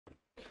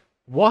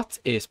What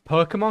is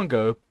Pokemon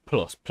Go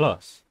Plus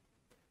Plus?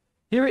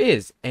 Here it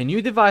is, a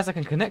new device that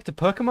can connect to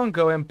Pokemon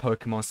Go and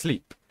Pokemon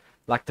Sleep.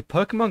 Like the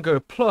Pokemon Go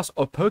Plus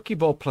or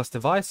Pokeball Plus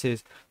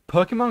devices,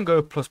 Pokemon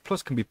Go Plus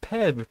Plus can be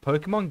paired with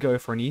Pokemon Go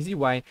for an easy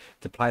way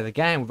to play the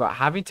game without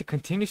having to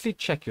continuously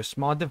check your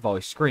smart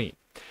device screen.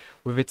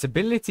 With its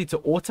ability to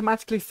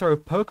automatically throw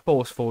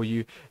Pokeballs for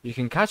you, you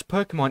can catch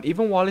Pokemon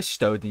even while it's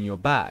stowed in your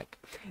bag.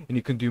 And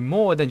you can do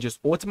more than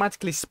just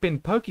automatically spin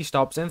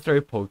Pokestops and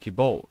throw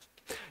Pokeballs.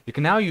 You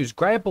can now use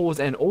Grey Balls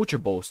and Ultra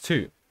Balls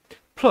too.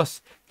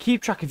 Plus,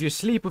 keep track of your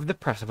sleep with the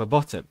press of a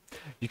button.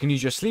 You can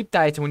use your sleep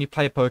data when you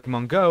play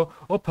Pokemon Go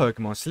or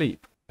Pokemon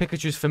Sleep.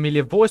 Pikachu's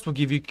familiar voice will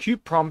give you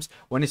cute prompts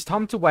when it's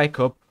time to wake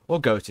up or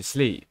go to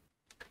sleep.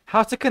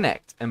 How to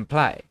connect and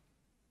play.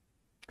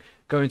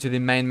 Go into the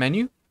main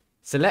menu,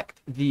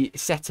 select the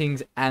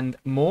settings and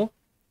more,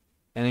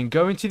 and then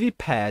go into the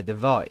pair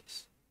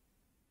device.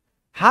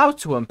 How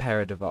to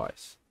unpair a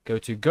device. Go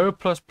to Go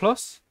Plus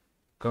Plus,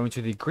 go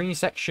into the green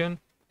section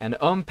and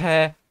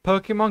unpair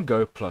Pokemon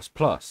Go Plus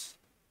Plus.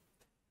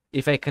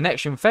 If a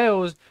connection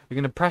fails, you're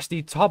going to press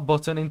the top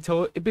button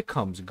until it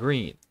becomes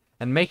green,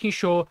 and making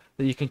sure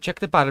that you can check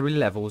the battery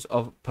levels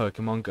of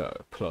Pokemon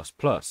Go Plus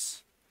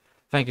Plus.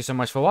 Thank you so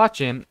much for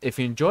watching. If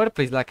you enjoyed it,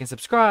 please like and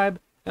subscribe,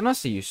 and I'll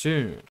see you soon.